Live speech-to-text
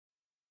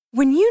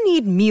When you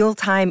need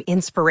mealtime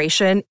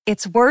inspiration,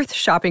 it's worth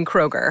shopping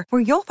Kroger,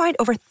 where you'll find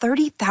over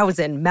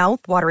 30,000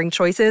 mouth-watering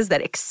choices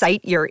that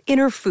excite your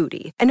inner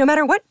foodie. And no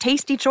matter what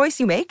tasty choice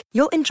you make,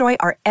 you'll enjoy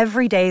our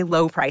everyday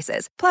low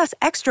prices, plus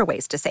extra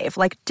ways to save,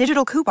 like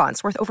digital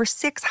coupons worth over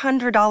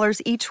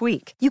 $600 each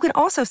week. You can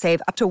also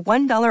save up to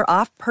 $1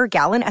 off per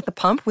gallon at the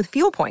pump with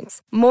fuel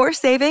points. More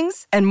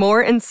savings and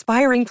more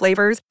inspiring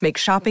flavors make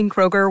shopping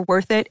Kroger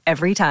worth it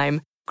every time.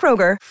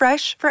 Kroger,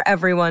 fresh for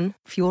everyone.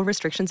 Fuel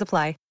restrictions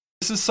apply.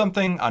 This is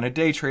something on a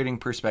day trading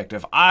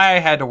perspective I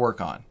had to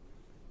work on.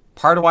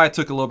 Part of why it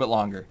took a little bit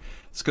longer.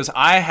 It's because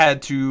I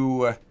had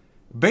to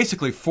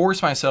basically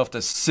force myself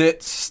to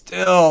sit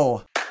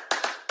still.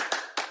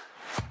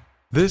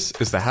 This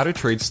is the How to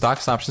Trade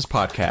Stocks and Options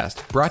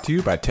podcast, brought to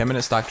you by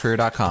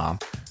 10MinuteStockTrader.com,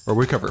 where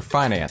we cover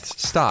finance,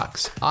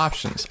 stocks,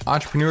 options,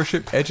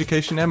 entrepreneurship,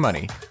 education, and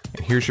money.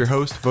 And here's your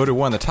host, voted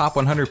one of the top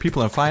 100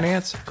 people in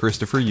finance,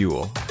 Christopher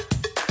Uhl.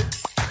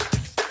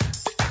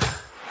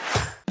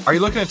 Are you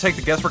looking to take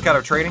the guesswork out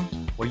of trading?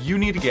 Well, you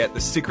need to get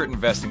the Secret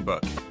Investing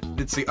Book.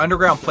 It's the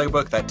underground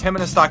playbook that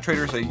 10-minute stock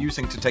traders are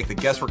using to take the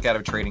guesswork out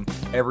of trading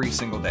every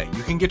single day.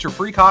 You can get your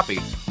free copy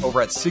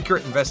over at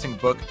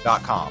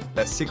secretinvestingbook.com.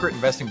 That's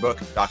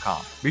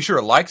secretinvestingbook.com. Be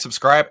sure to like,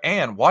 subscribe,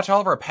 and watch all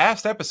of our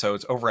past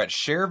episodes over at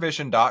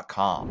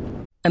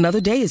sharevision.com. Another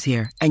day is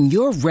here, and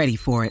you're ready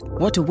for it.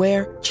 What to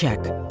wear? Check.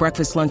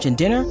 Breakfast, lunch, and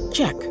dinner?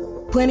 Check.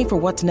 Planning for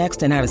what's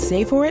next and how to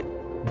save for it?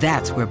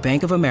 That's where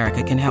Bank of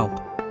America can help.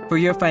 For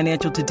your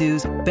financial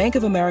to-dos, Bank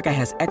of America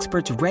has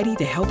experts ready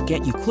to help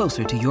get you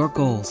closer to your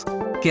goals.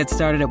 Get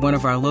started at one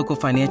of our local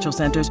financial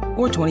centers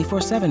or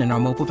 24/7 in our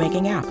mobile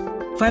banking app.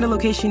 Find a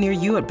location near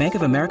you at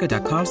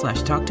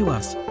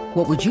bankofamerica.com/talktous.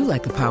 What would you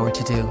like the power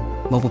to do?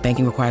 Mobile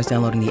banking requires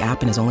downloading the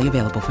app and is only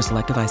available for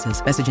select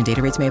devices. Message and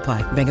data rates may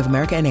apply. Bank of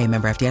America NA,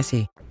 member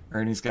FDIC.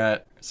 Ernie's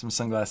got some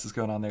sunglasses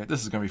going on there.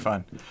 This is going to be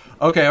fun.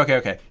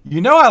 Okay.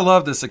 You know I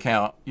love this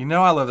account.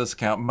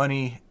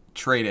 Money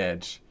Trade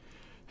Edge.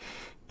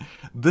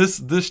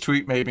 This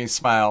tweet made me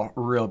smile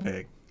real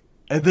big.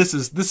 And this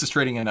is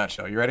trading in a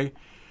nutshell. You ready?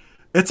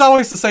 It's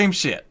always the same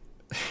shit.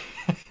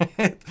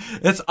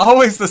 It's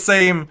always the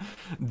same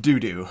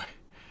doo-doo.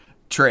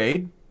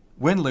 Trade,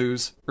 win,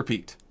 lose,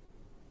 repeat.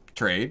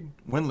 Trade,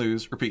 win,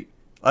 lose, repeat.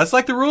 That's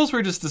like the rules we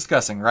were just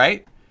discussing,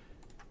 right?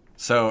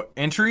 So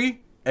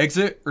entry,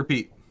 exit,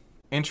 repeat.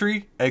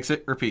 Entry,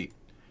 exit, repeat.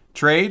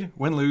 Trade,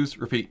 win, lose,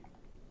 repeat.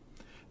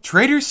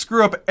 Traders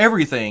screw up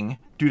everything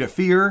due to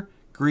fear,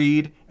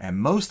 greed, and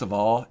most of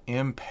all,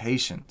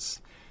 impatience.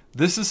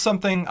 This is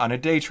something on a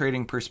day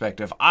trading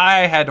perspective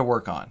I had to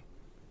work on.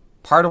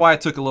 Part of why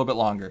it took a little bit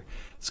longer.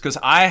 It's because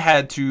I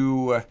had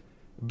to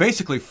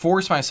basically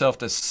force myself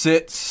to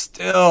sit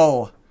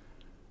still.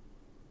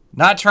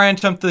 Not try and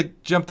jump the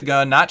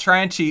gun, not try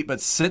and cheat, but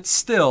sit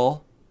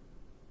still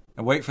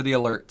and wait for the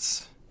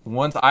alerts.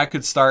 Once I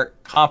could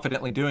start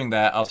confidently doing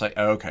that, I was like,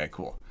 okay,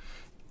 cool.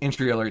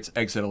 Entry alerts,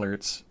 exit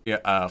alerts,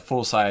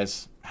 full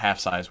size, half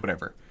size,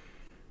 whatever.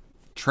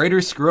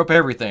 Traders screw up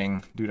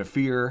everything due to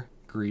fear,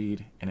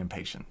 greed, and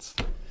impatience.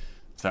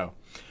 So,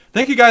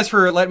 thank you guys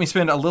for letting me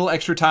spend a little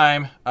extra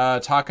time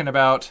talking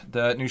about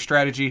the new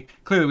strategy.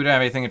 Clearly, we don't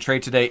have anything to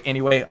trade today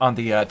anyway on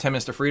the 10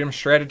 Minutes to Freedom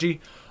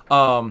strategy.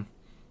 I'm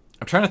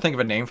trying to think of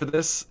a name for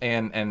this,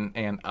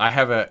 and I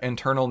have an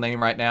internal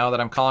name right now that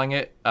I'm calling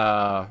it.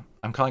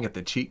 I'm calling it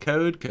the cheat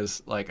code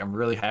because I'm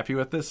really happy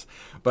with this,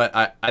 but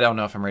I don't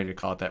know if I'm ready to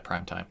call it that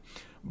prime time.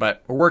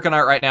 But we're working on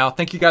it right now.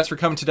 Thank you guys for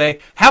coming today.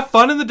 Have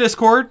fun in the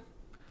Discord.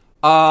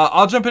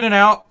 I'll jump in and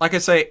out. Like I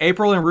say,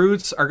 April and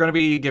Roots are going to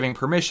be giving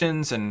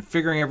permissions and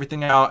figuring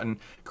everything out and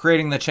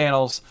creating the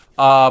channels.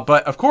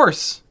 But of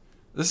course,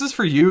 this is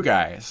for you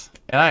guys,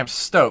 and I am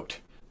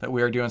stoked that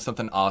we are doing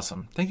something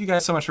awesome. Thank you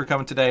guys so much for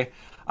coming today.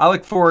 I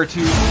look forward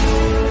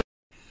to...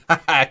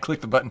 I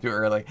clicked the button too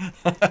early.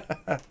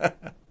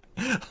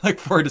 I look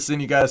forward to seeing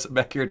you guys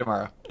back here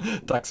tomorrow.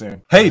 Talk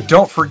soon. Hey,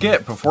 don't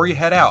forget, before you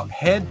head out,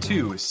 head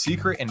to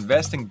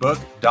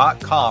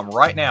secretinvestingbook.com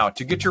right now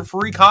to get your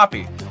free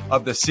copy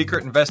of the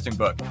Secret Investing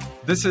Book.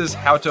 This is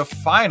how to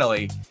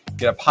finally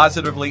get a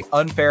positively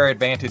unfair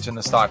advantage in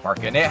the stock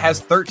market. And it has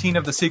 13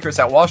 of the secrets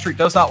that Wall Street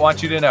does not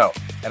want you to know.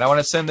 And I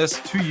want to send this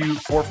to you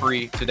for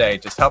free today.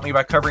 Just help me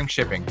by covering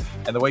shipping.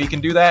 And the way you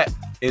can do that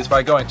is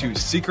by going to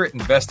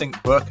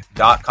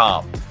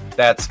secretinvestingbook.com.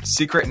 That's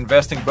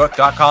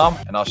secretinvestingbook.com,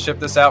 and I'll ship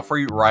this out for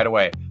you right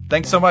away.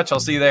 Thanks so much. I'll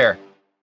see you there.